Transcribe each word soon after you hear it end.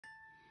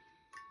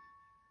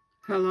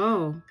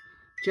Hello,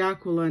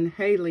 Jacqueline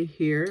Haley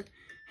here,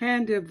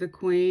 Hand of the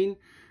Queen,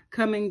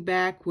 coming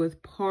back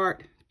with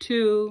part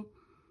 2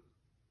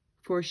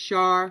 for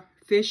Shar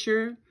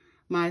Fisher,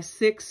 my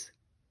 6th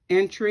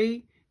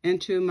entry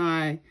into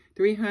my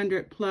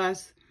 300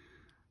 plus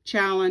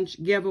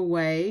challenge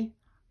giveaway.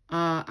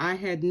 I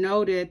had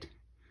noted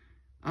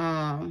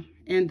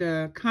in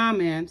the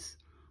comments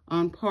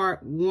on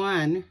part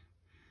 1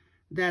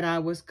 that I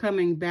was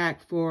coming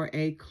back for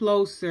a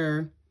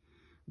closer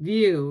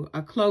view,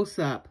 a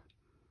close-up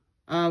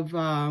of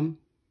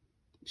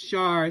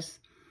Shar's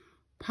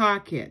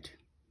pocket,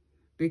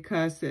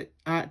 because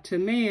to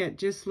me it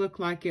just looked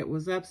like it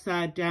was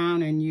upside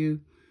down and you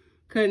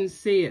couldn't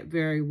see it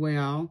very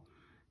well,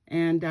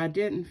 and I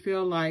didn't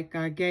feel like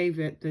I gave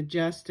it the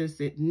justice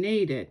it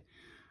needed.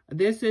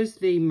 This is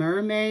the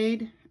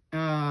mermaid,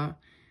 and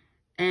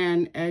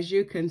as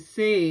you can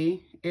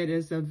see, it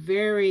is a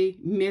very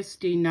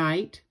misty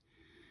night,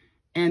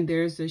 and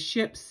there's a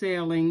ship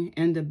sailing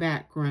in the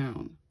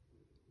background.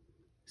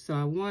 So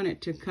I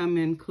wanted to come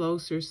in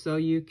closer so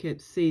you could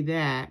see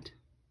that.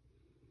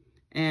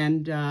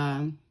 And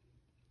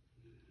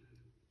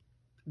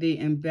the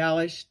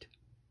embellished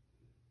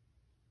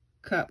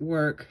cut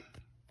work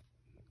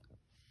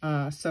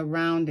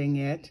surrounding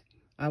it.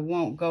 I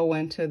won't go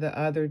into the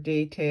other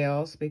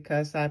details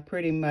because I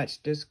pretty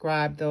much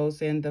described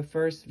those in the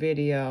first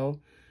video.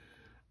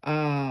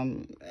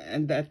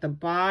 And at the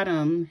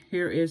bottom,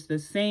 here is the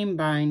seam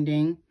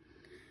binding.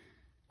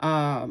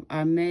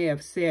 I may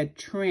have said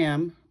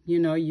trim. You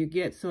know, you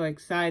get so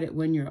excited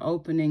when you're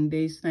opening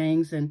these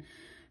things and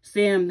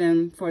seeing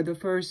them for the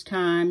first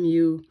time.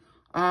 You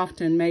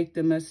often make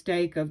the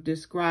mistake of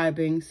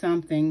describing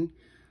something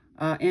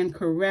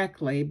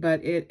incorrectly,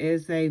 but it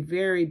is a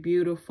very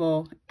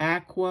beautiful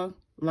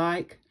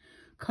aqua-like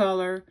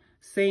color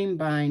seam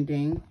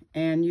binding,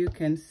 and you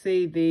can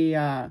see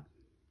the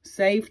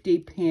safety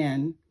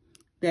pin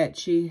that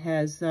she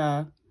has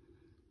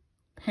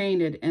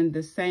painted in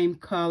the same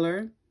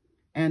color,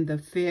 and the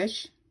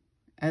fish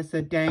as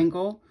a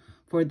dangle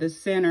for the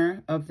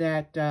center of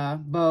that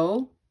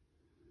bow.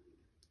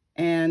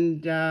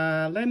 And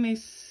let me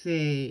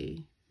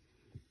see.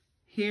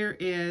 Here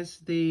is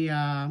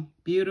the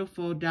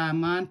beautiful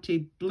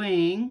Diamante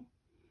bling.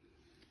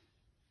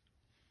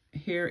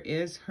 Here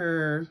is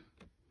her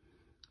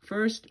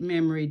first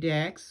memory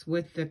dex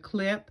with the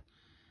clip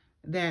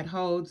that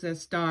holds a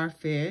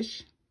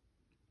starfish.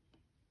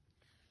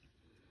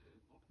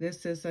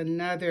 This is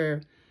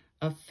another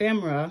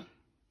ephemera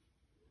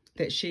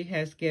that she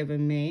has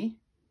given me,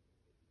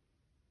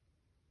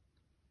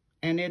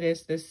 and it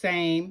is the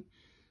same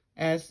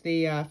as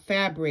the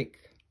fabric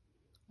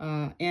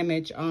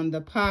image on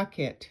the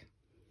pocket.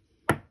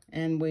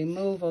 And we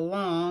move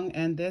along,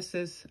 and this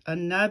is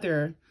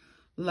another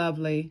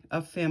lovely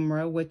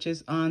ephemera, which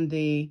is on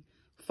the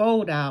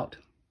fold out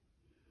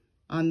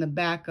on the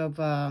back of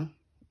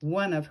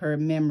one of her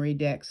memory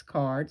dex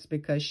cards,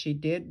 because she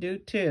did do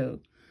 2.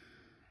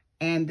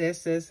 And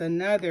this is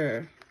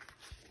another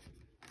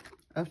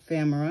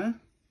ephemera,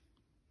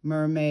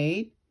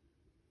 mermaid.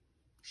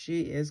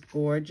 She is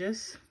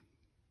gorgeous.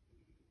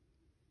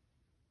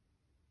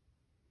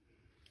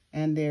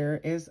 And there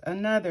is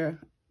another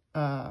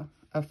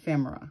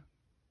ephemera,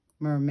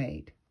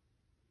 mermaid.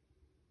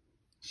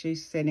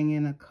 She's sitting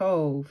in a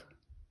cove,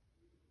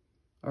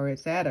 or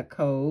it's at a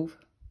cove.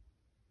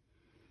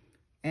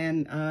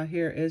 And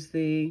here is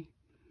the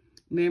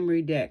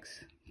memory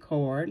dex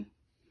card.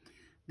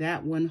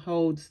 That one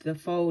holds the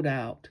fold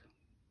out.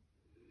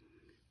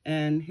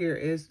 And here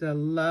is the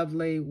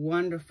lovely,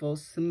 wonderful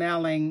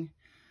smelling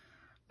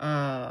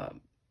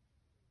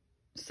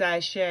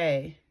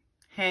sachet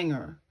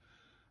hanger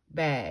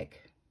bag.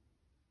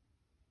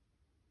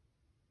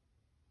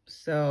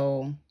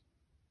 So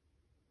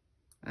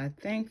I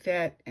think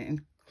that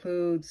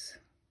includes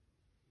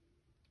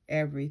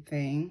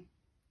everything.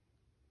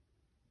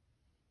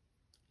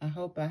 I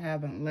hope I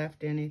haven't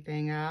left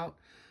anything out.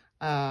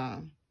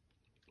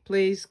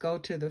 Please go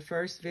to the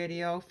first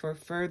video for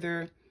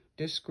further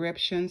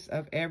descriptions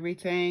of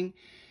everything.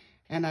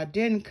 And I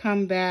didn't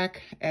come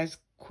back as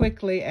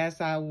quickly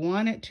as I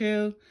wanted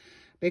to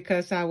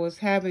because I was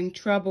having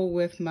trouble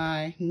with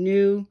my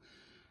new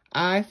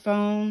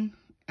iPhone.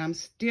 I'm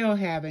still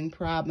having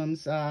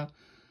problems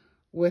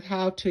with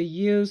how to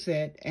use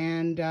it,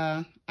 and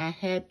I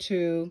had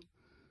to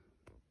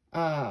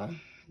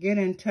get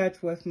in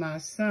touch with my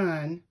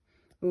son,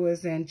 who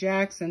is in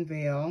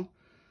Jacksonville,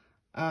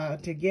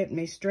 to get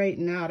me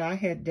straightened out. I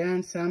had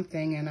done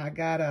something, and I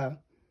got a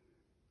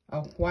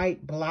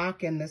white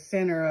block in the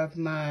center of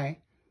my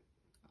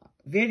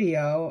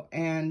video,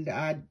 and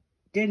I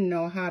didn't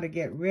know how to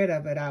get rid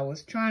of it. I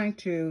was trying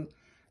to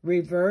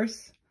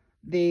reverse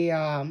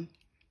the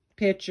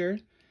picture,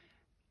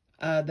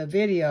 the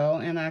video,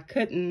 and I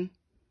couldn't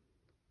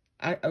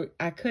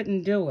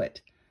do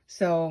it.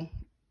 So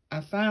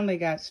I finally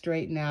got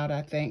straightened out,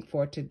 I think,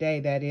 for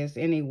today, that is,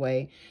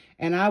 anyway.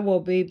 And I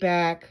will be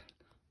back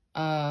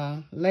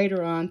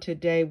later on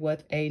today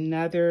with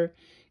another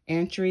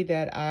entry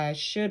that I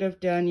should have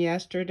done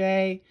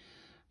yesterday,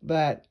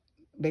 but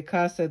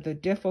because of the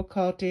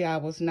difficulty, I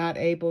was not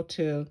able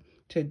to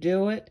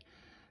do it.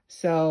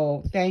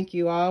 So thank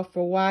you all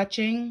for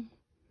watching.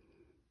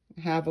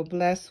 Have a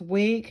blessed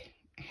week.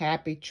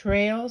 Happy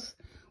trails.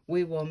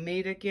 We will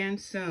meet again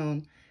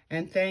soon.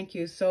 And thank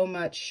you so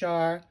much,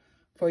 Shar,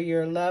 for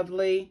your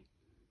lovely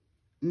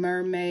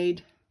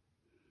mermaid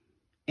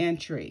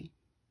entry.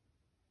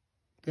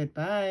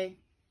 Goodbye.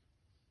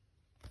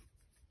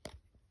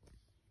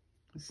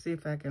 Let's see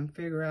if I can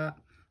figure out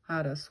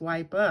how to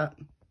swipe up.